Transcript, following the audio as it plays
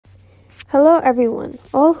Hello everyone,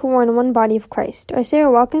 all who are in one body of Christ. I say our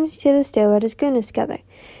welcomes to this day. Let us goodness together.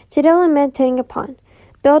 Today we're meditating upon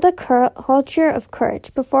build a culture of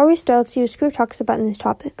courage. Before we start, let's see what Scripture talks about in this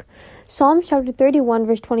topic. Psalms chapter 31,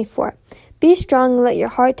 verse 24. Be strong and let your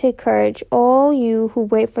heart take courage, all you who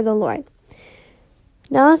wait for the Lord.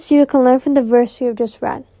 Now let's see what we can learn from the verse we have just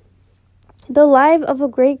read. The life of a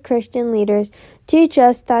great Christian leaders teach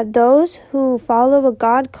us that those who follow a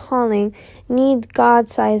God calling need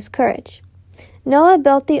God-sized courage. Noah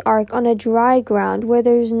built the ark on a dry ground where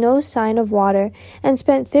there was no sign of water and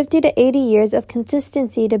spent 50 to 80 years of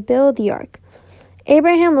consistency to build the ark.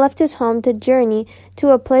 Abraham left his home to journey to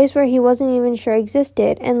a place where he wasn't even sure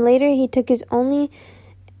existed, and later he took his only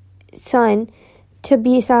son to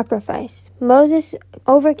be sacrificed. Moses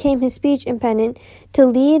overcame his speech impediment to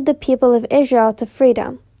lead the people of Israel to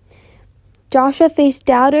freedom. Joshua faced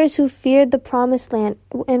doubters who feared the promised land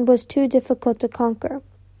and was too difficult to conquer.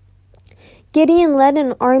 Gideon led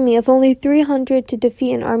an army of only 300 to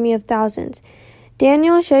defeat an army of thousands.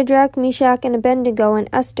 Daniel, Shadrach, Meshach, and Abednego, and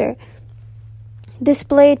Esther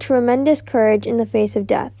displayed tremendous courage in the face of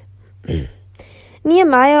death.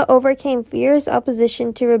 Nehemiah overcame fierce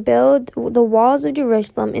opposition to rebuild the walls of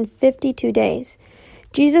Jerusalem in 52 days.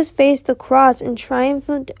 Jesus faced the cross and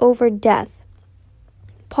triumphed over death.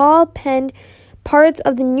 Paul penned parts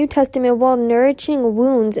of the New Testament while nourishing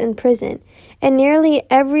wounds in prison, and nearly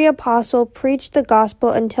every apostle preached the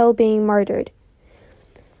gospel until being martyred.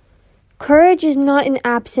 Courage is not an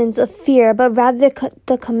absence of fear, but rather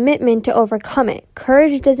the commitment to overcome it.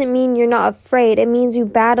 Courage doesn't mean you're not afraid. It means you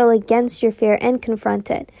battle against your fear and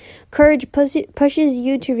confront it. Courage pushes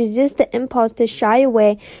you to resist the impulse to shy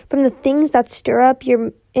away from the things that stir up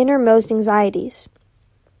your innermost anxieties.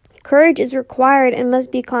 Courage is required and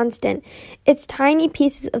must be constant. It's tiny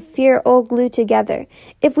pieces of fear all glued together.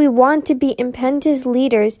 If we want to be impetuous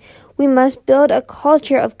leaders, we must build a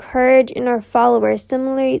culture of courage in our followers,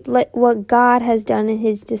 similarly to what God has done in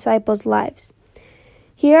his disciples' lives.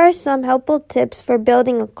 Here are some helpful tips for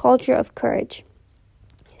building a culture of courage.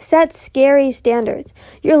 Set scary standards.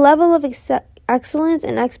 Your level of excellence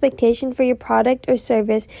and expectation for your product or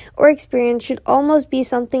service or experience should almost be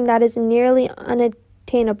something that is nearly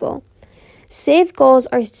unattainable. Safe goals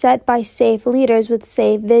are set by safe leaders with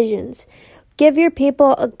safe visions. Give your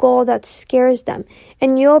people a goal that scares them,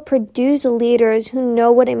 and you'll produce leaders who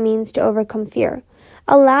know what it means to overcome fear.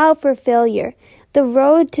 Allow for failure. The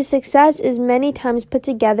road to success is many times put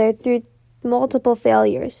together through multiple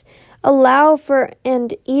failures. Allow for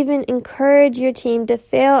and even encourage your team to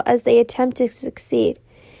fail as they attempt to succeed.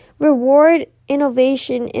 Reward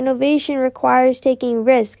innovation. Innovation requires taking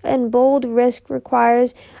risk, and bold risk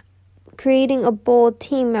requires creating a bold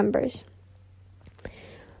team members.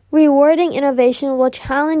 Rewarding innovation will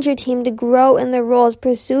challenge your team to grow in their roles,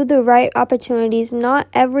 pursue the right opportunities. Not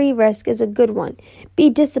every risk is a good one. Be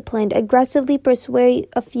disciplined, aggressively pursue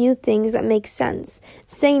a few things that make sense.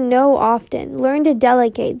 Say no often. Learn to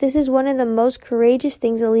delegate. This is one of the most courageous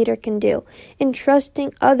things a leader can do.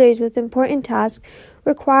 Entrusting others with important tasks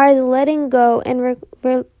requires letting go and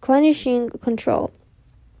relinquishing control.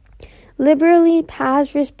 Liberally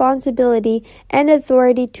pass responsibility and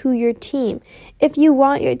authority to your team. If you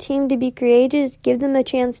want your team to be courageous, give them a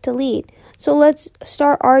chance to lead. So let's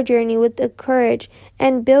start our journey with the courage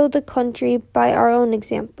and build the country by our own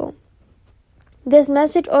example. This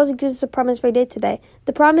message also gives us a promise for day today.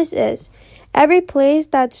 The promise is, every place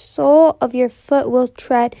that sole of your foot will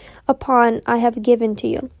tread upon I have given to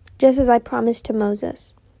you, just as I promised to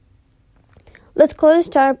Moses. Let's close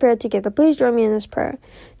time of prayer together. Please join me in this prayer.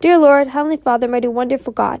 Dear Lord, Heavenly Father, mighty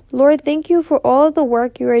wonderful God, Lord, thank you for all of the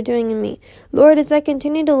work you are doing in me. Lord, as I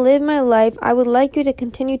continue to live my life, I would like you to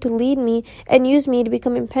continue to lead me and use me to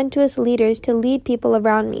become impetuous leaders to lead people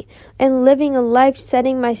around me, and living a life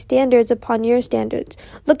setting my standards upon your standards,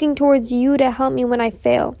 looking towards you to help me when I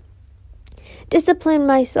fail. Discipline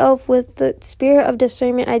myself with the spirit of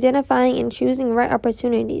discernment, identifying and choosing right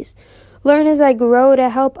opportunities. Learn as I grow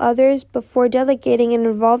to help others before delegating and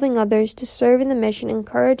involving others to serve in the mission,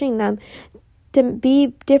 encouraging them to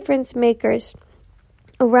be difference makers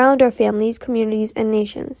around our families, communities, and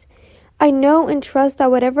nations. I know and trust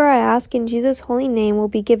that whatever I ask in Jesus' holy name will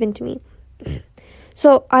be given to me.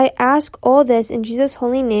 So I ask all this in Jesus'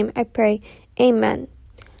 holy name, I pray. Amen.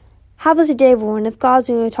 Have a blessed day, everyone. If God's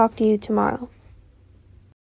willing, we'll talk to you tomorrow.